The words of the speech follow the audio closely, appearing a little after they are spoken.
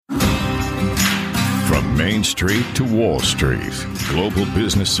Main Street to Wall Street, global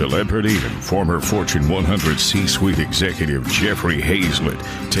business celebrity and former Fortune 100 C-suite executive Jeffrey Hazlett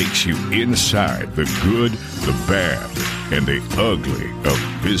takes you inside the good, the bad, and the ugly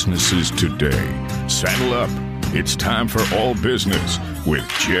of businesses today. Saddle up. It's time for All Business with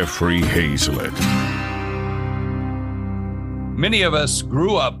Jeffrey Hazlett. Many of us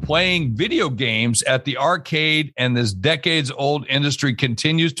grew up playing video games at the arcade, and this decades-old industry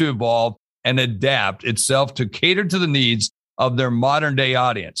continues to evolve and adapt itself to cater to the needs of their modern-day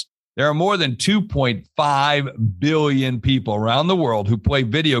audience. There are more than 2.5 billion people around the world who play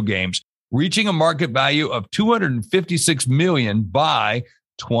video games, reaching a market value of $256 million by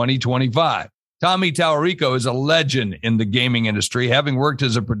 2025. Tommy Tallarico is a legend in the gaming industry, having worked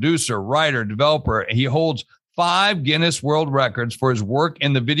as a producer, writer, developer. He holds 5 Guinness World Records for his work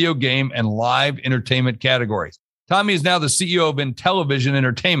in the video game and live entertainment categories. Tommy is now the CEO of Intellivision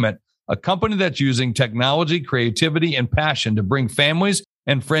Entertainment, a company that's using technology, creativity, and passion to bring families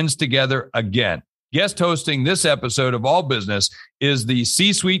and friends together again. Guest hosting this episode of All Business is the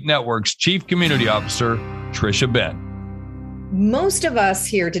C-Suite Network's Chief Community Officer, Trisha Ben. Most of us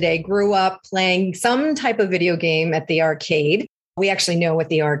here today grew up playing some type of video game at the arcade. We actually know what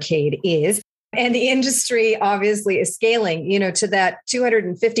the arcade is. And the industry obviously is scaling, to that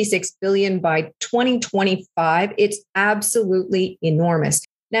 $256 billion by 2025. It's absolutely enormous.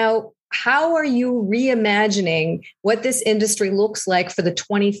 Now, how are you reimagining what this industry looks like for the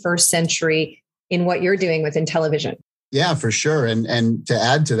 21st century in what you're doing with Intellivision? Yeah, for sure. And to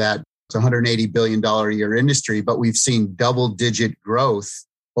add to that, it's a $180 billion a year industry, but we've seen double-digit growth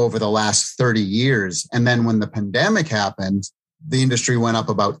over the last 30 years. And then when the pandemic happened, the industry went up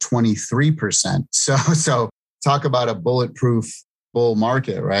about 23%. So talk about a bulletproof bull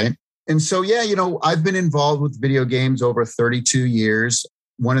market, right? And so, I've been involved with video games over 32 years.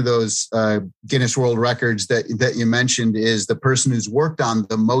 One of those Guinness World Records that you mentioned is the person who's worked on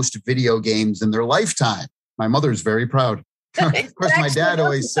the most video games in their lifetime. My mother's very proud. Of course, my dad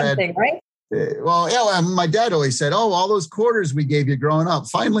always said, right? My dad always said, all those quarters we gave you growing up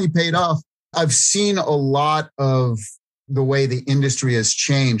finally paid off. I've seen a lot of the way the industry has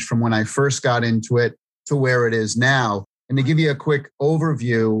changed from when I first got into it to where it is now. And to give you a quick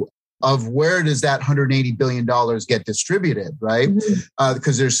overview of where does that $180 billion get distributed, right?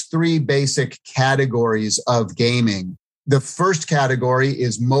 Because there's 3 basic categories of gaming. The first category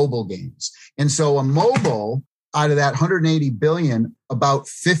is mobile games. And so a mobile, out of that 180 billion, about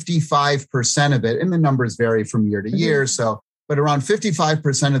 55% of it, and the numbers vary from year to year. But around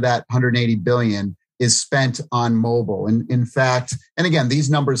 55% of that 180 billion is spent on mobile. And in fact, and again,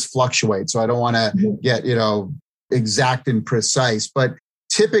 these numbers fluctuate, so I don't want to get, exact and precise, but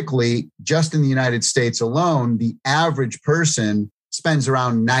typically just in the United States alone, the average person spends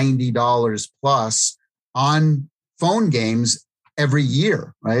around $90 plus on phone games every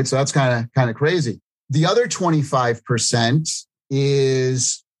year, right? So that's kind of crazy. The other 25%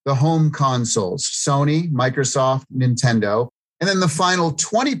 is the home consoles, Sony, Microsoft, Nintendo. And then the final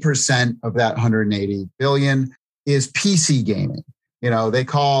 20% of that 180 billion is PC gaming. They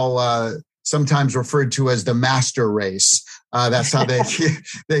call sometimes referred to as the master race. That's how they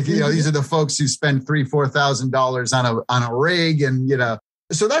these are the folks who spend $3,000-$4,000 on a rig, and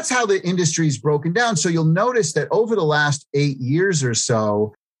so that's how the industry's broken down. So you'll notice that over the last 8 years or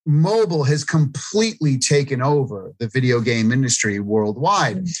so, mobile has completely taken over the video game industry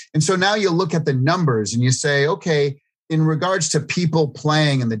worldwide. And so now you look at the numbers and you say, okay, in regards to people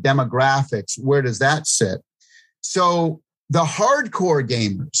playing and the demographics, where does that sit? So the hardcore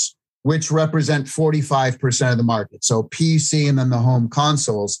gamers, which represent 45% of the market, so PC and then the home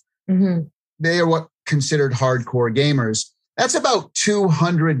consoles, they are what considered hardcore gamers. That's about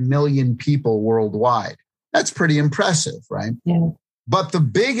 200 million people worldwide. That's pretty impressive, right? Yeah. But the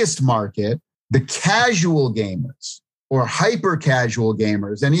biggest market, the casual gamers or hyper casual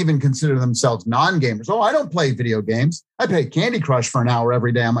gamers, and even consider themselves non-gamers. Oh, I don't play video games. I play Candy Crush for an hour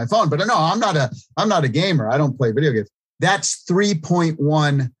every day on my phone, but no, I'm not a gamer. I don't play video games. That's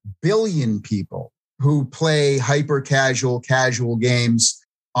 3.1 billion people who play hyper casual games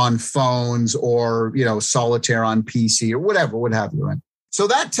on phones or, solitaire on PC or whatever, what have you. So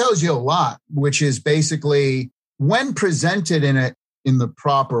that tells you a lot, which is basically when presented in the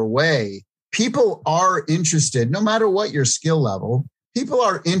proper way, people are interested, no matter what your skill level, people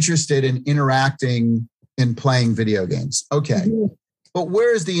are interested in interacting and playing video games. Okay. But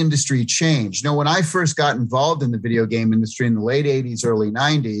where has the industry changed? When I first got involved in the video game industry in the late 80s, early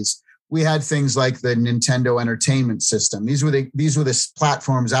 90s, we had things like the Nintendo Entertainment System. These were the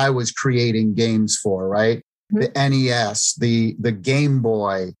platforms I was creating games for, right? The NES, the Game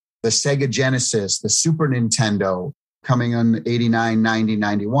Boy, the Sega Genesis, the Super Nintendo coming on 89, 90,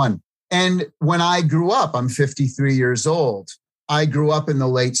 91. And when I grew up, I'm 53 years old. I grew up in the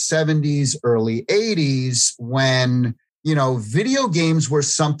late 70s, early 80s when, video games were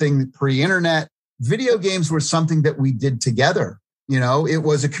something pre-internet. Video games were something that we did together. It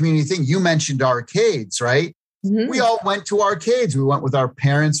was a community thing. You mentioned arcades, right? Mm-hmm. We all went to arcades. We went with our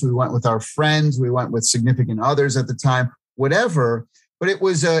parents. We went with our friends. We went with significant others at the time, whatever. But it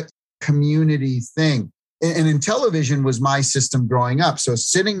was a community thing. And Intellivision was my system growing up. So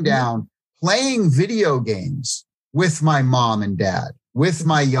sitting down, playing video games with my mom and dad, with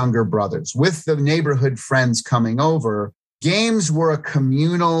my younger brothers, with the neighborhood friends coming over, games were a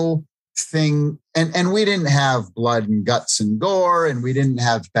communal thing. And we didn't have blood and guts and gore, and we didn't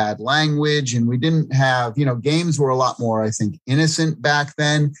have bad language, and we didn't have, games were a lot more, I think, innocent back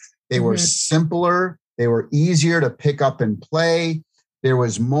then. They were simpler. They were easier to pick up and play. There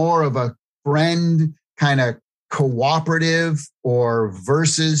was more of a friend kind of cooperative or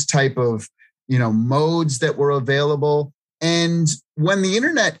versus type of, modes that were available. And when the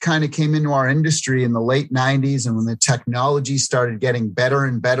internet kind of came into our industry in the late 90s, and when the technology started getting better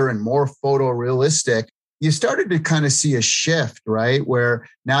and better and more photorealistic, you started to kind of see a shift, right? Where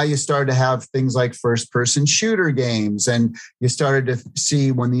now you started to have things like first-person shooter games. And you started to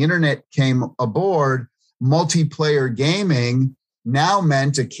see, when the internet came aboard, multiplayer gaming now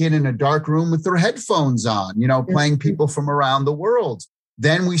meant a kid in a dark room with their headphones on, playing people from around the world.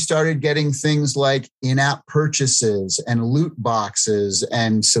 Then we started getting things like in-app purchases and loot boxes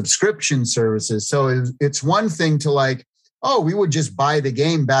and subscription services. So it's one thing to we would just buy the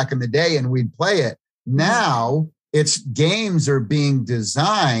game back in the day and we'd play it. Now it's games are being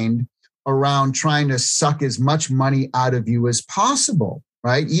designed around trying to suck as much money out of you as possible,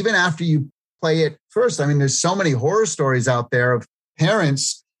 right? Even after you play it first. I mean, there's so many horror stories out there of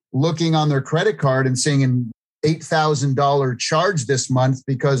parents looking on their credit card and seeing an $8,000 charge this month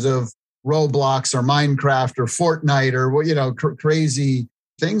because of Roblox or Minecraft or Fortnite or, crazy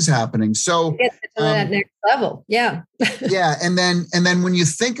things happening. So get to that next level. Yeah. Yeah. And then when you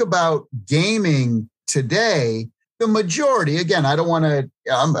think about gaming today, the majority, again, I don't want to,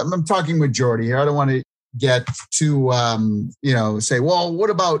 I'm talking majority here. I don't want to get too, say, well,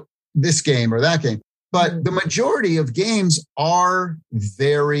 what about this game or that game? But the majority of games are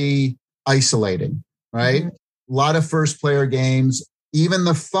very isolating, right? Mm-hmm. A lot of first player games, even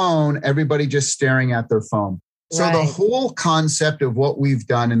the phone, everybody just staring at their phone. So the whole concept of what we've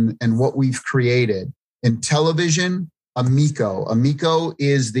done and what we've created in Intellivision, amico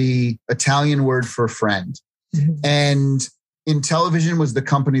is the Italian word for friend. Mm-hmm. And Intellivision was the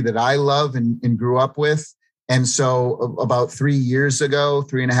company that I love and grew up with. And so about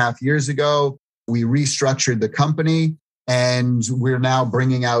 3.5 years ago, we restructured the company. And we're now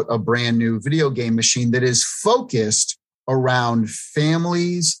bringing out a brand new video game machine that is focused around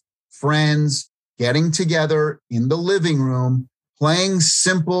families, friends, getting together in the living room, playing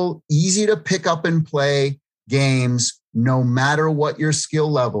simple, easy to pick up and play games, no matter what your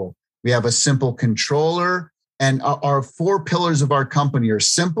skill level. We have a simple controller, and our 4 pillars of our company are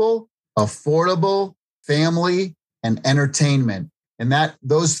simple, affordable, family, and entertainment. And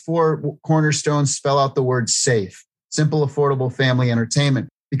those 4 cornerstones spell out the word safe. Simple, affordable, family, entertainment,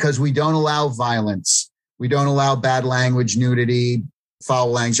 because we don't allow violence. We don't allow bad language, nudity,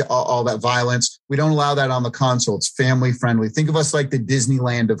 foul language, all that violence. We don't allow that on the console. It's family friendly. Think of us like the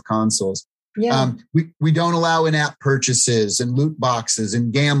Disneyland of consoles. Yeah. We don't allow in-app purchases and loot boxes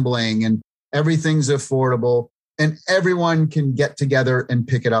and gambling, and everything's affordable and everyone can get together and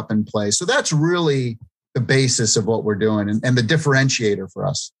pick it up and play. So that's really the basis of what we're doing and the differentiator for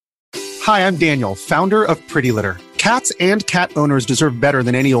us. Hi, I'm Daniel, founder of Pretty Litter. Cats and cat owners deserve better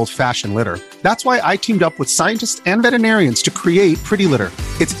than any old-fashioned litter. That's why I teamed up with scientists and veterinarians to create Pretty Litter.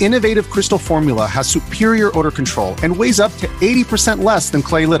 Its innovative crystal formula has superior odor control and weighs up to 80% less than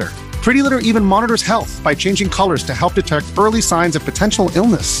clay litter. Pretty Litter even monitors health by changing colors to help detect early signs of potential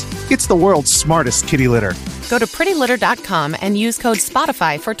illness. It's the world's smartest kitty litter. Go to prettylitter.com and use code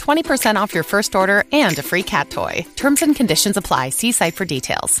SPOTIFY for 20% off your first order and a free cat toy. Terms and conditions apply. See site for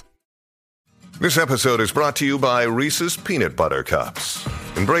details. This episode is brought to you by Reese's Peanut Butter Cups.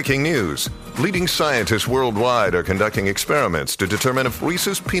 In breaking news, leading scientists worldwide are conducting experiments to determine if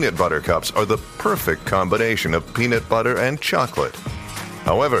Reese's Peanut Butter Cups are the perfect combination of peanut butter and chocolate.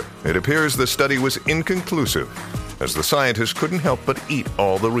 However, it appears the study was inconclusive, as the scientists couldn't help but eat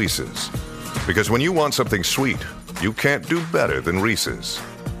all the Reese's. Because when you want something sweet, you can't do better than Reese's.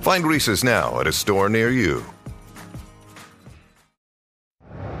 Find Reese's now at a store near you.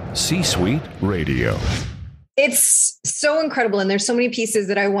 C-Suite Radio. It's so incredible. And there's so many pieces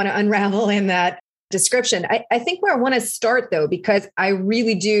that I want to unravel in that description. I think where I want to start, though, because I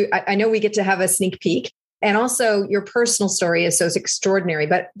really do, I know we get to have a sneak peek, and also your personal story is so extraordinary.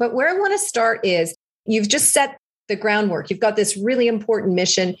 But where I want to start is you've just set the groundwork. You've got this really important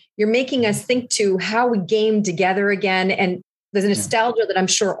mission. You're making us think to how we game together again. And there's a nostalgia that I'm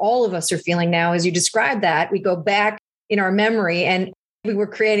sure all of us are feeling now. As you describe that, we go back in our memory, and we were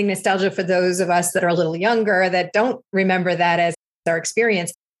creating nostalgia for those of us that are a little younger that don't remember that as our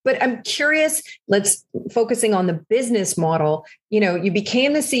experience. But I'm curious, let's focusing on the business model. You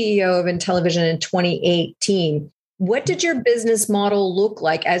became the CEO of Intellivision in 2018. What did your business model look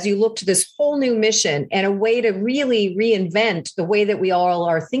like as you looked to this whole new mission and a way to really reinvent the way that we all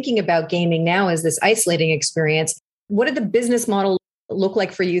are thinking about gaming now as this isolating experience? What did the business model look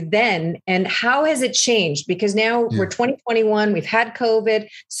like for you then? And how has it changed? Because now we're 2021, we've had COVID,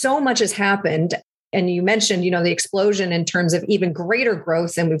 so much has happened. And you mentioned, the explosion in terms of even greater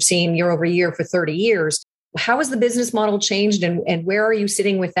growth than we've seen year over year for 30 years. How has the business model changed, and where are you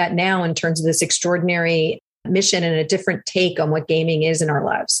sitting with that now in terms of this extraordinary mission and a different take on what gaming is in our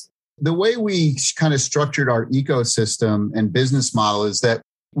lives? The way we kind of structured our ecosystem and business model is that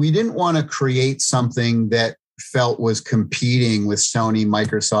we didn't want to create something that felt was competing with Sony,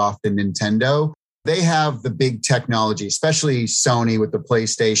 Microsoft, and Nintendo. They have the big technology, especially Sony with the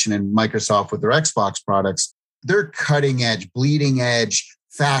PlayStation and Microsoft with their Xbox products. They're cutting edge, bleeding edge,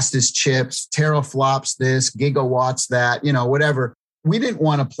 fastest chips, teraflops this, gigawatts that, whatever. We didn't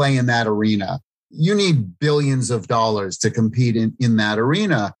want to play in that arena. You need billions of dollars to compete in that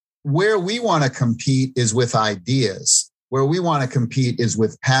arena. Where we want to compete is with ideas. Where we want to compete is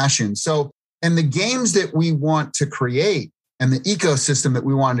with passion. And the games that we want to create and the ecosystem that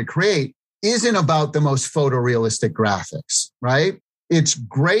we want to create isn't about the most photorealistic graphics, right? It's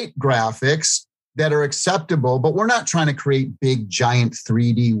great graphics that are acceptable, but we're not trying to create big, giant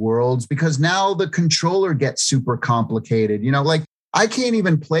 3D worlds because now the controller gets super complicated. I can't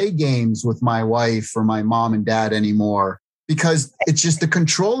even play games with my wife or my mom and dad anymore because it's just the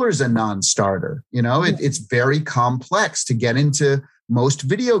controller's a non-starter. It's very complex to get into most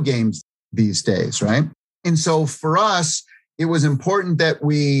video games these days, right? And so for us, it was important that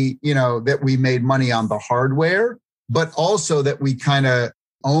we made money on the hardware, but also that we kind of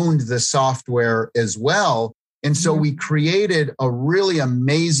owned the software as well. And so we created a really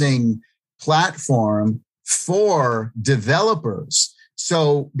amazing platform for developers.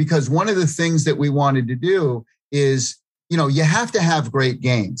 So, because one of the things that we wanted to do is, you have to have great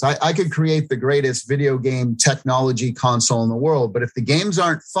games. I could create the greatest video game technology console in the world, but if the games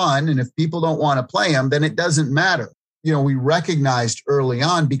aren't fun and if people don't want to play them, then it doesn't matter. We recognized early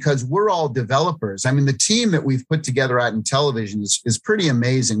on because we're all developers. I mean, the team that we've put together at Intellivision is pretty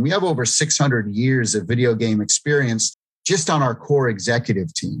amazing. We have over 600 years of video game experience just on our core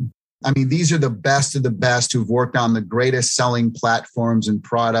executive team. I mean, these are the best of the best who've worked on the greatest selling platforms and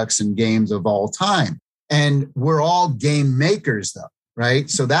products and games of all time. And we're all game makers, though, right?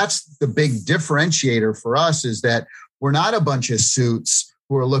 So that's the big differentiator for us is that we're not a bunch of suits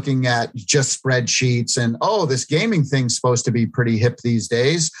who are looking at just spreadsheets and, this gaming thing's supposed to be pretty hip these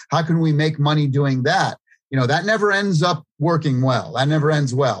days. How can we make money doing that? That never ends up working well. That never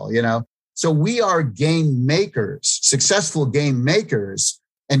ends well, So we are game makers, successful game makers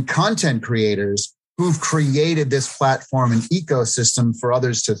and content creators who've created this platform and ecosystem for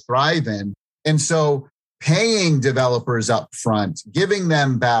others to thrive in. And so paying developers up front, giving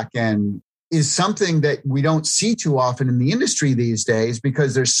them back end is something that we don't see too often in the industry these days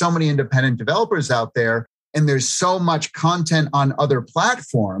because there's so many independent developers out there and there's so much content on other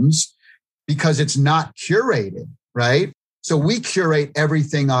platforms because it's not curated, right? So we curate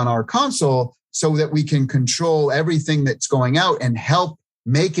everything on our console so that we can control everything that's going out and help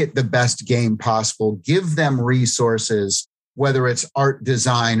make it the best game possible, give them resources, whether it's art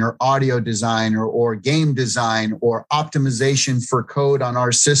design or audio design or game design or optimization for code on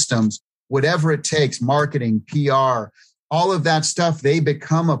our systems. Whatever it takes, marketing, PR, all of that stuff, they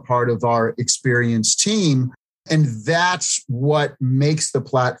become a part of our experienced team. And that's what makes the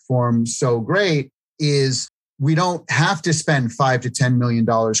platform so great is we don't have to spend $5 to $10 million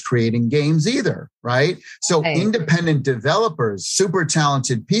creating games either, right? So independent developers, super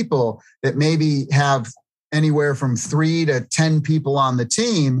talented people that maybe have anywhere from 3 to 10 people on the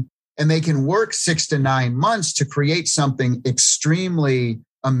team, and they can work 6 to 9 months to create something extremely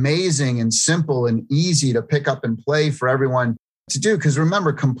amazing and simple and easy to pick up and play for everyone to do. Because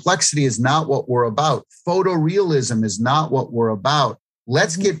remember, complexity is not what we're about. Photorealism is not what we're about.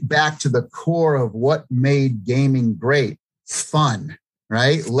 Let's get back to the core of what made gaming great. Fun,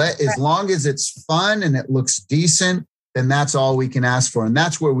 right? As long as it's fun and it looks decent, then that's all we can ask for. And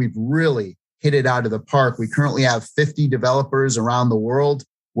that's where we've really hit it out of the park. We currently have 50 developers around the world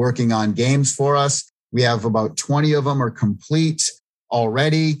working on games for us. We have about 20 of them are complete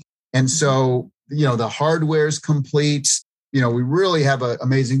already. And so, the hardware is complete. We really have an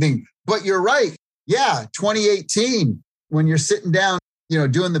amazing thing. But you're right. Yeah, 2018, when you're sitting down,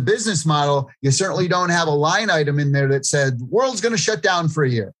 doing the business model, you certainly don't have a line item in there that said, world's going to shut down for a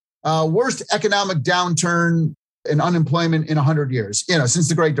year. Worst economic downturn and unemployment in 100 years, since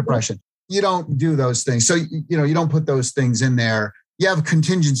the Great Depression. You don't do those things. So, you don't put those things in there. You have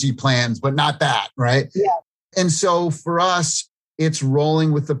contingency plans, but not that, right? Yeah. And so for us, it's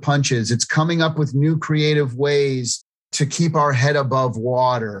rolling with the punches. It's coming up with new creative ways to keep our head above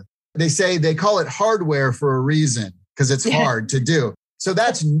water. They call it hardware for a reason, because it's hard to do. So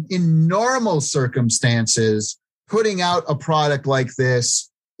that's in normal circumstances, putting out a product like this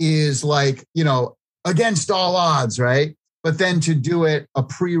is like, against all odds, right? But then to do it a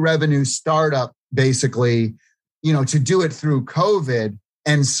pre-revenue startup, basically, to do it through COVID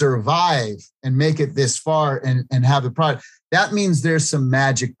and survive and make it this far and have the product, that means there's some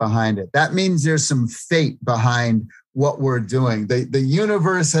magic behind it. That means there's some fate behind what we're doing. The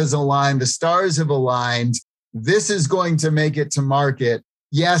universe has aligned, the stars have aligned. This is going to make it to market.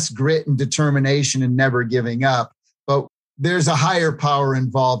 Yes, grit and determination and never giving up, but there's a higher power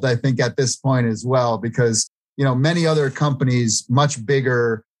involved, I think, at this point as well, because, many other companies, much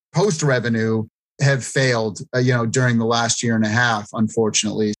bigger post-revenue, have failed, during the last year and a half,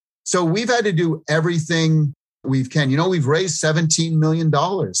 unfortunately. So we've had to do everything we can. We've raised $17 million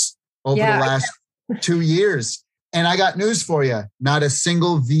over the last 2 years. And I got news for you. Not a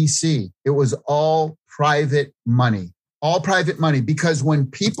single VC. It was all private money. All private money. Because when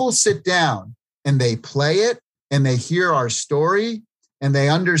people sit down and they play it and they hear our story and they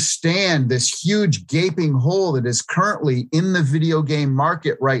understand this huge gaping hole that is currently in the video game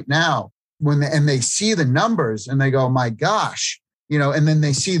market right now, and they see the numbers and they go, my gosh, and then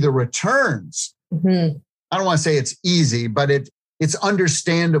they see the returns. Mm-hmm. I don't want to say it's easy, but it's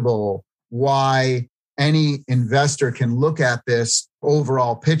understandable why any investor can look at this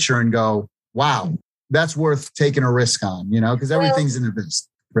overall picture and go, wow, that's worth taking a risk on, because everything's in a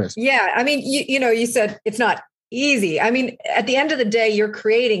risk. Yeah. I mean, you said it's not easy. I mean, at the end of the day, you're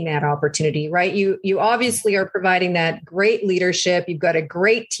creating that opportunity, right? You obviously are providing that great leadership. You've got a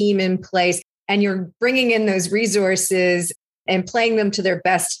great team in place and you're bringing in those resources and playing them to their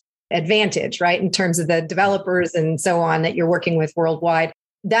best advantage, right? In terms of the developers and so on that you're working with worldwide.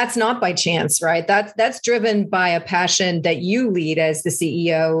 That's not by chance, right? That's driven by a passion that you lead as the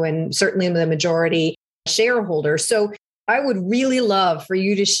CEO and certainly the majority shareholder. So I would really love for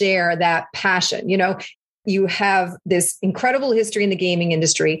you to share that passion. You have this incredible history in the gaming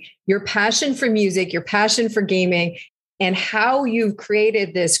industry, your passion for music, your passion for gaming, and how you've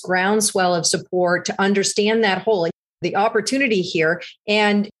created this groundswell of support to understand that whole, the opportunity here.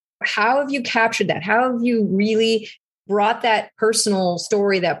 And how have you captured that? How have you really brought that personal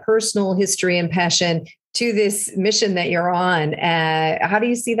story, that personal history and passion to this mission that you're on? How do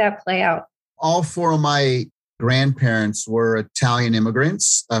you see that play out? All four of my grandparents were Italian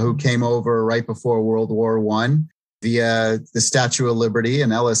immigrants who came over right before World War I via the Statue of Liberty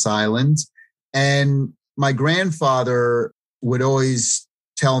in Ellis Island. And my grandfather would always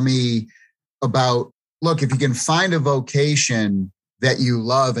tell me about, look, if you can find a vocation that you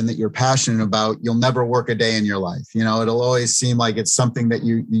love and that you're passionate about, you'll never work a day in your life. It'll always seem like it's something that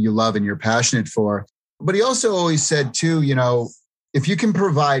you love and you're passionate for. But he also always said too, if you can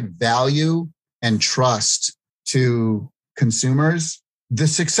provide value and trust to consumers, the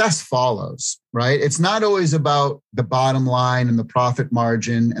success follows, right? It's not always about the bottom line and the profit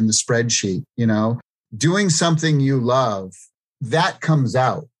margin and the spreadsheet, doing something you love, that comes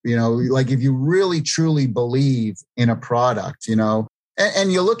out, like if you really truly believe in a product,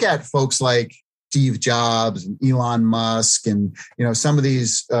 and you look at folks like Steve Jobs and Elon Musk and, some of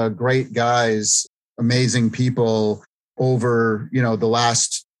these great guys, amazing people over, the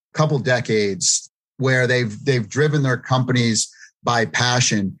last couple decades where they've driven their companies by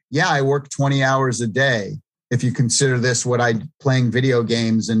passion. Yeah, I work 20 hours a day. If you consider this playing video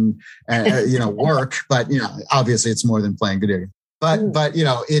games and work, but obviously it's more than playing video games. But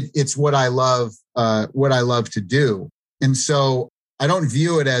it's what I love to do. And so I don't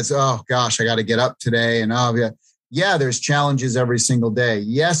view it as, oh gosh, I got to get up today. And there's challenges every single day.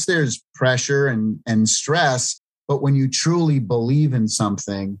 Yes, there's pressure and stress, but when you truly believe in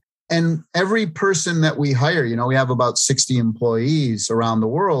something, and every person that we hire, we have about 60 employees around the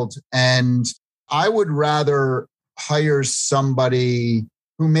world, and I would rather hires somebody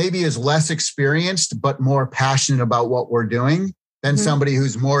who maybe is less experienced, but more passionate about what we're doing than somebody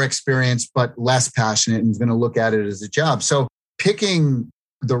who's more experienced, but less passionate and is going to look at it as a job. So picking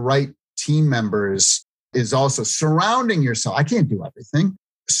the right team members is also surrounding yourself. I can't do everything.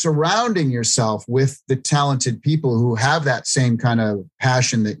 Surrounding yourself with the talented people who have that same kind of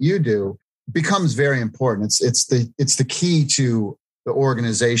passion that you do becomes very important. It's the key to the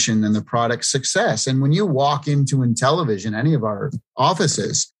organization and the product success. And when you walk into Intellivision, any of our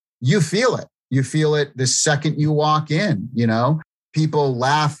offices, you feel it. You feel it the second you walk in, people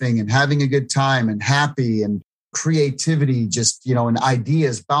laughing and having a good time and happy and creativity, just, and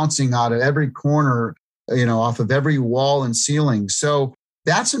ideas bouncing out of every corner, off of every wall and ceiling. So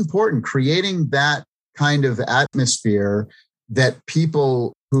that's important, creating that kind of atmosphere that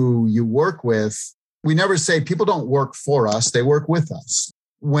people who you work with, we never say people don't work for us, they work with us.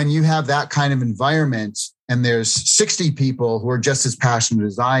 When you have that kind of environment and there's 60 people who are just as passionate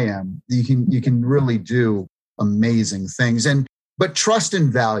as I am, you can really do amazing things. But trust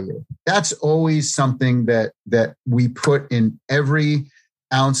and value, that's always something that we put in every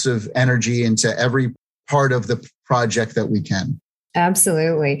ounce of energy into every part of the project that we can.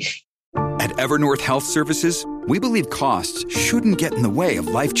 Absolutely. At Evernorth Health Services, we believe costs shouldn't get in the way of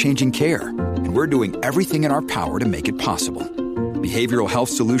life-changing care, and we're doing everything in our power to make it possible. Behavioral health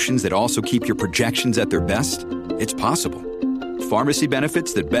solutions that also keep your projections at their best? It's possible. Pharmacy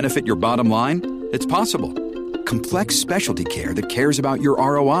benefits that benefit your bottom line? It's possible. Complex specialty care that cares about your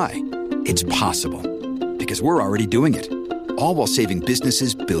ROI? It's possible. Because we're already doing it. All while saving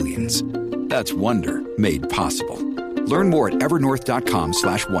businesses billions. That's Wonder made possible. Learn more at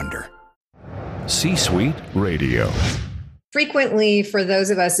evernorth.com/wonder. C-Suite Radio. Frequently, for those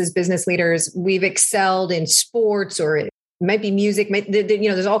of us as business leaders, we've excelled in sports, or it might be music.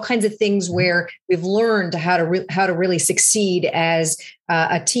 There's all kinds of things where we've learned how to really succeed as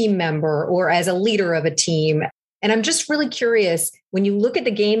a team member or as a leader of a team. And I'm just really curious, when you look at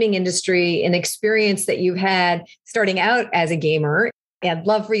the gaming industry and the experience that you've had starting out as a gamer, I'd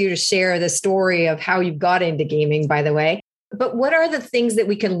love for you to share the story of how you got into gaming, by the way. But what are the things that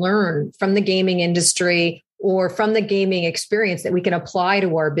we can learn from the gaming industry or from the gaming experience that we can apply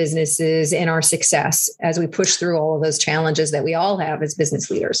to our businesses and our success as we push through all of those challenges that we all have as business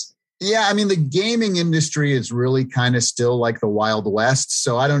leaders? Yeah, I mean, the gaming industry is really kind of still like the Wild West.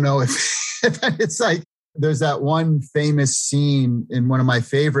 So I don't know if it's like, there's that one famous scene in one of my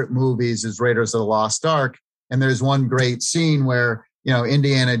favorite movies is Raiders of the Lost Ark. And there's one great scene where,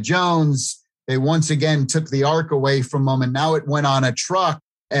 Indiana Jones, they once again took the Ark away from him and now it went on a truck.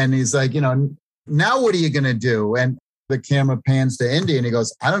 And he's like, now what are you going to do? And the camera pans to Indy and he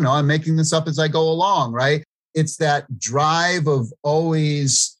goes, I don't know. I'm making this up as I go along, right? It's that drive of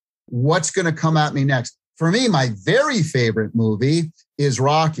always what's going to come at me next. For me, my very favorite movie is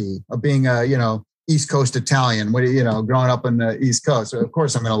Rocky, being a, East Coast Italian, growing up on the East Coast. So of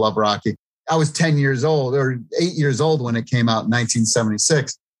course, I'm going to love Rocky. I was 10 years old or 8 years old when it came out in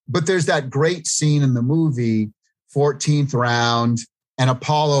 1976. But there's that great scene in the movie, 14th round, and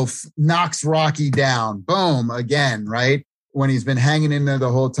Apollo knocks Rocky down. Boom, again, right? When he's been hanging in there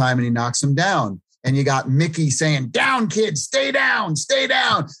the whole time and he knocks him down. And you got Mickey saying, down, kids, stay down, stay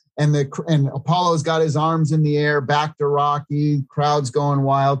down. And Apollo's got his arms in the air, back to Rocky, crowd's going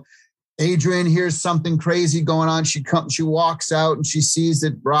wild. Adrian hears something crazy going on. She walks out and she sees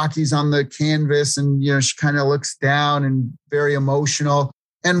that Rocky's on the canvas and, she kind of looks down and very emotional.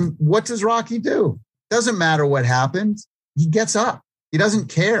 And what does Rocky do? Doesn't matter what happens. He gets up. He doesn't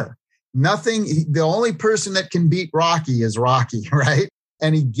care. Nothing. The only person that can beat Rocky is Rocky, right?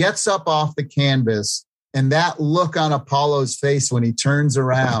 And he gets up off the canvas, and that look on Apollo's face when he turns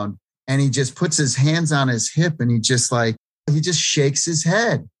around and he just puts his hands on his hip and he just shakes his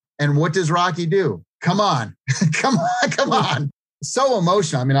head. And what does Rocky do? Come on, come on. So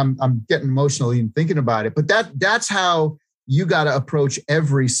emotional. I mean, I'm getting emotional even thinking about it, but that's how you got to approach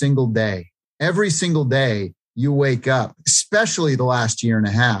every single day. Every single day you wake up, especially the last year and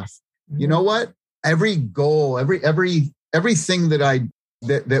a half. You know what? Every goal, everything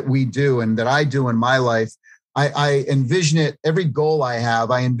that we do and that I do in my life, I envision it. Every goal I have,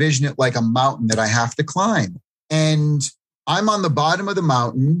 I envision it like a mountain that I have to climb. And I'm on the bottom of the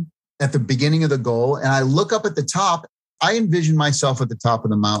mountain at the beginning of the goal. And I look up at the top. I envision myself at the top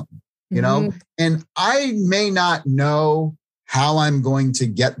of the mountain, and I may not know how I'm going to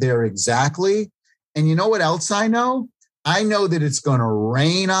get there exactly. And you know what else I know? I know that it's going to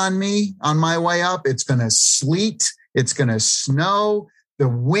rain on me on my way up. It's going to sleet. It's going to snow. The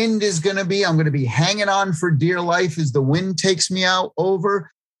wind is going to be, I'm going to be hanging on for dear life as the wind takes me out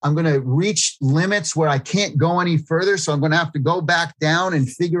over. I'm going to reach limits where I can't go any further. So I'm going to have to go back down and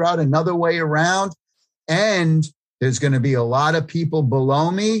figure out another way around. And there's going to be a lot of people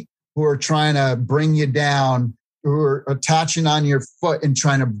below me who are trying to bring you down, who are attaching on your foot and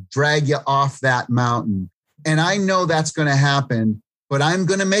trying to drag you off that mountain. And I know that's going to happen, but I'm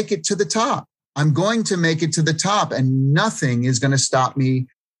going to make it to the top. I'm going to make it to the top, and nothing is going to stop me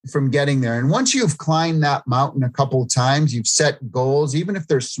from getting there. And once you've climbed that mountain a couple of times, you've set goals, even if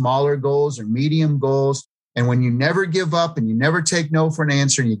they're smaller goals or medium goals. And when you never give up and you never take no for an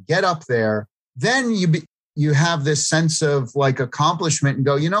answer and you get up there, then you have this sense of like accomplishment and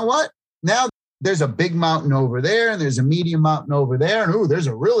go, you know what? Now there's a big mountain over there and there's a medium mountain over there. And there's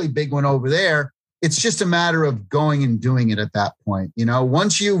a really big one over there. It's just a matter of going and doing it at that point.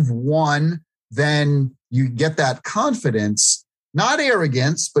 Once you've won, then you get that confidence, not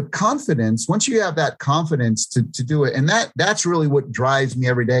arrogance, but confidence. Once you have that confidence to do it. And that's really what drives me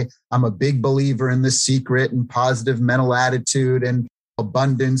every day. I'm a big believer in The Secret and positive mental attitude and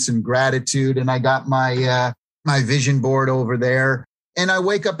abundance and gratitude. And I got my vision board over there, and I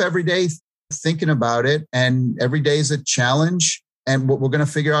wake up every day thinking about it. And every day is a challenge, and we're going to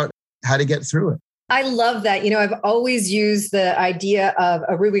figure out how to get through it. I love that. I've always used the idea of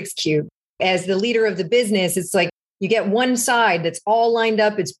a Rubik's Cube. As the leader of the business, it's like you get one side that's all lined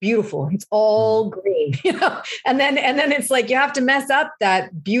up. It's beautiful. It's all green, and then it's like you have to mess up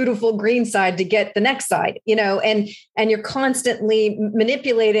that beautiful green side to get the next side, and you're constantly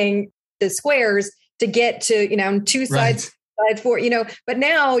manipulating the squares to get to, two sides, side four, but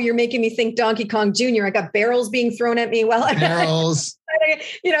now you're making me think Donkey Kong Jr. I got barrels being thrown at me while I'm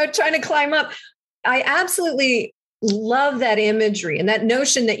trying to climb up. I absolutely love that imagery and that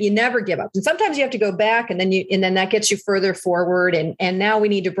notion that you never give up. And sometimes you have to go back, and then that gets you further forward. And now we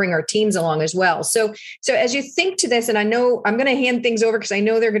need to bring our teams along as well. So as you think to this, and I know I'm going to hand things over because I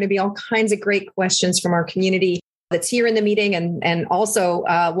know there are going to be all kinds of great questions from our community that's here in the meeting and also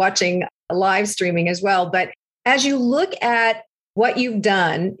watching live streaming as well. But as you look at what you've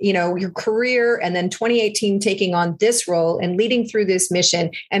done, your career, and then 2018 taking on this role and leading through this mission.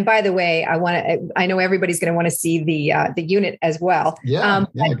 And by the way, I know everybody's going to want to see the unit as well. I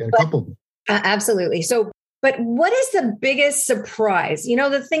got a couple. Absolutely. So, but what is the biggest surprise?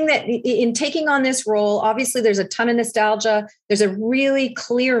 The thing that in taking on this role, obviously there's a ton of nostalgia. There's a really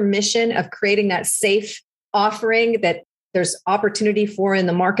clear mission of creating that safe offering that there's opportunity for in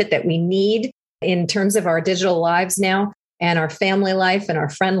the market that we need in terms of our digital lives now, and our family life and our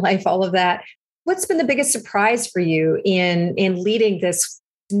friend life, all of that. What's been the biggest surprise for you in leading this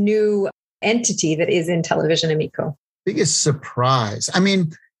new entity that is Intellivision Amico? Biggest surprise. I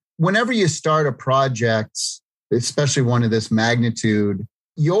mean, whenever you start a project, especially one of this magnitude,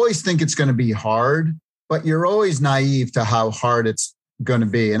 you always think it's going to be hard, but you're always naive to how hard it's going to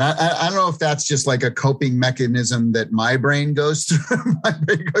be. And I don't know if that's just like a coping mechanism that my brain goes through.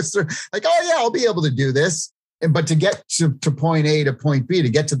 Like, oh yeah, I'll be able to do this. But to get to point A to point B, to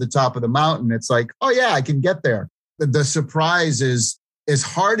get to the top of the mountain, it's like, oh yeah, I can get there. The surprise is, as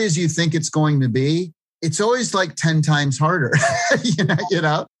hard as you think it's going to be, it's always like 10 times harder,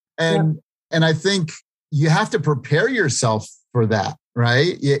 And I think you have to prepare yourself for that,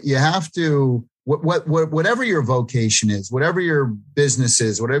 right? You have to, whatever your vocation is, whatever your business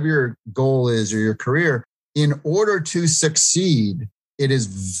is, whatever your goal is or your career, in order to succeed, it is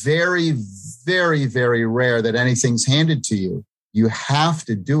very, very, very rare that anything's handed to you. You have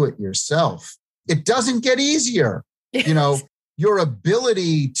to do it yourself. It doesn't get easier. Your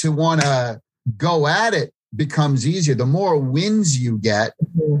ability to want to go at it becomes easier. The more wins you get,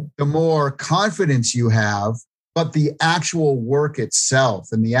 the more confidence you have, but the actual work itself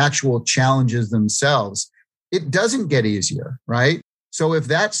and the actual challenges themselves, it doesn't get easier, right? So if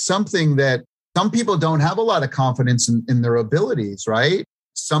that's something that some people don't have a lot of confidence in their abilities, right?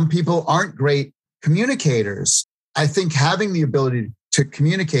 Some people aren't great communicators. I think having the ability to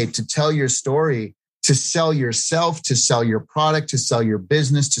communicate, to tell your story, to sell yourself, to sell your product, to sell your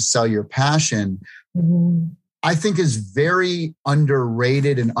business, to sell your passion, I think is very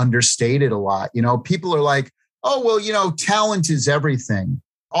underrated and understated a lot. People are like, oh, well, talent is everything.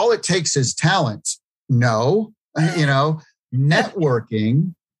 All it takes is talent. No,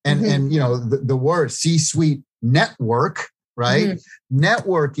 networking and the word C-suite network, right?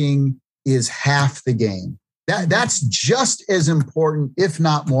 Networking is half the game. That's just as important, if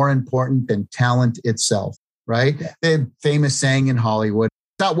not more important, than talent itself, right? The famous saying in Hollywood,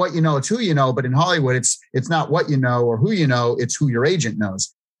 it's not what you know, it's who you know. But in Hollywood, it's not what you know or who you know, it's who your agent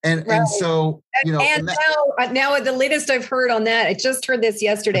knows. And so, now the latest I've heard on that, I just heard this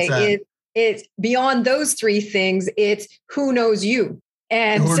yesterday, is beyond those three things, it's who knows you.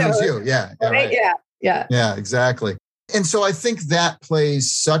 And who so, knows you? Yeah. Right? Right. Yeah. Yeah, exactly. And so I think that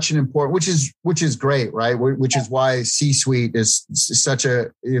plays such an important, which is great, right? Which is why C-Suite is such a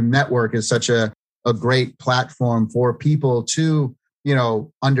network, is such a great platform for people to,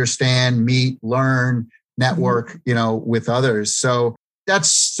 understand, meet, learn, network, with others. So that's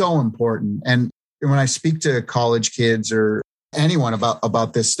so important. And when I speak to college kids or anyone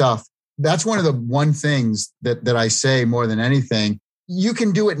about this stuff, that's one of the one things that I say more than anything. You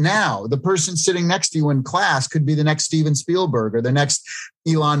can do it now. The person sitting next to you in class could be the next Steven Spielberg or the next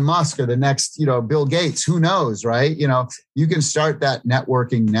Elon Musk or the next, Bill Gates. Who knows, right? You can start that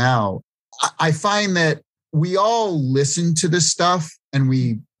networking now. I find that we all listen to this stuff and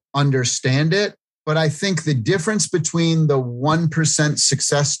we understand it. But I think the difference between the 1%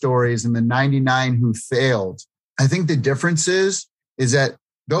 success stories and the 99 who failed, I think the difference is that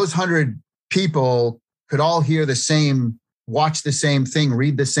those 100 people could all hear the same, watch the same thing,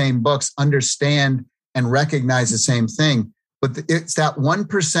 read the same books, understand and recognize the same thing. But it's that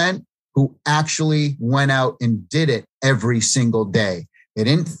 1% who actually went out and did it every single day. They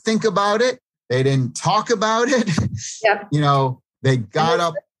didn't think about it. They didn't talk about it. Yep. They got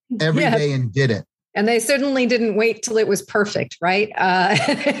up every day and did it. And they certainly didn't wait till it was perfect, right?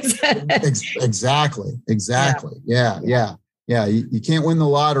 Exactly. Yeah. You can't win the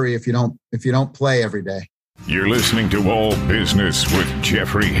lottery if you don't play every day. You're listening to All Business with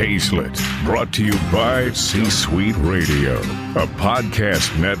Jeffrey Hazlett, brought to you by C-Suite Radio, a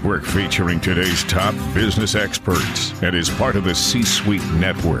podcast network featuring today's top business experts and is part of the C-Suite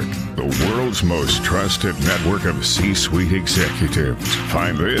Network, the world's most trusted network of C-Suite executives.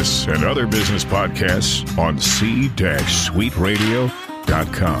 Find this and other business podcasts on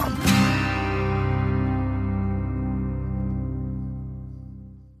c-suiteradio.com.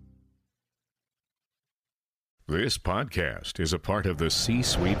 This podcast is a part of the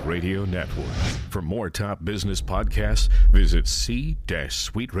C-Suite Radio Network. For more top business podcasts, visit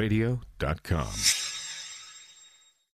c-suiteradio.com.